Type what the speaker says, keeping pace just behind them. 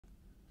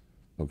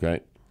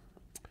Okay.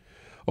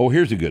 Oh,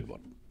 here's a good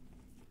one.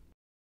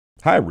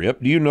 Hi,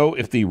 Rip. Do you know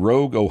if the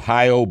Rogue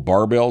Ohio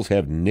barbells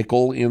have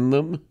nickel in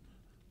them?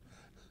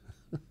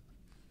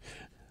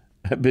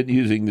 I've been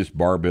using this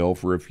barbell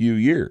for a few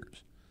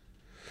years.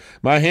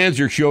 My hands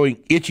are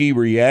showing itchy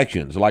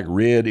reactions like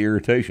red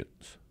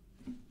irritations.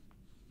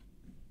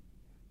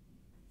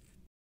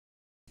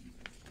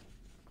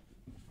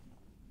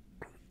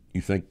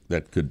 You think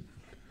that could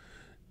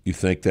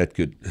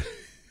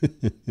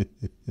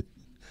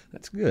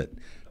That's good.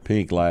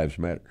 Pink Lives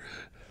Matter.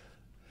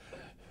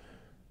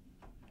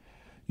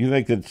 You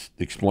think that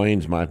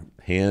explains my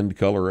hand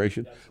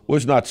coloration? Well,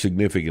 it's not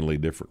significantly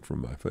different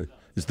from my face.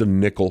 It's the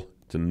nickel.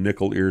 It's a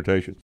nickel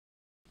irritation.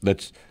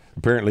 That's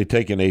apparently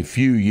taken a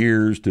few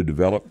years to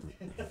develop.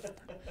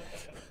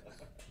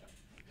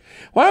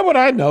 Why would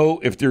I know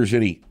if there's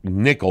any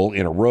nickel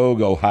in a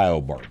Rogue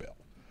Ohio barbell?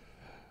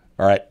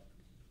 All right.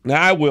 Now,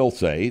 I will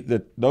say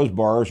that those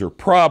bars are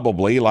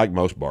probably, like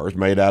most bars,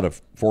 made out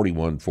of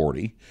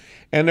 4140.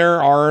 And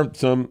there are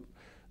some,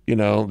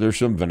 there's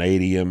some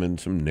vanadium and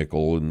some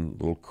nickel and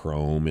a little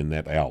chrome in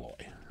that alloy.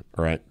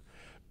 All right.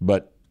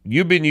 But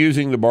you've been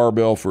using the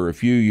barbell for a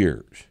few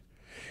years.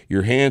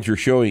 Your hands are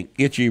showing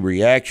itchy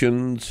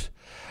reactions.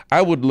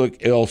 I would look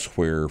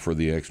elsewhere for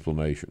the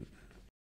explanation.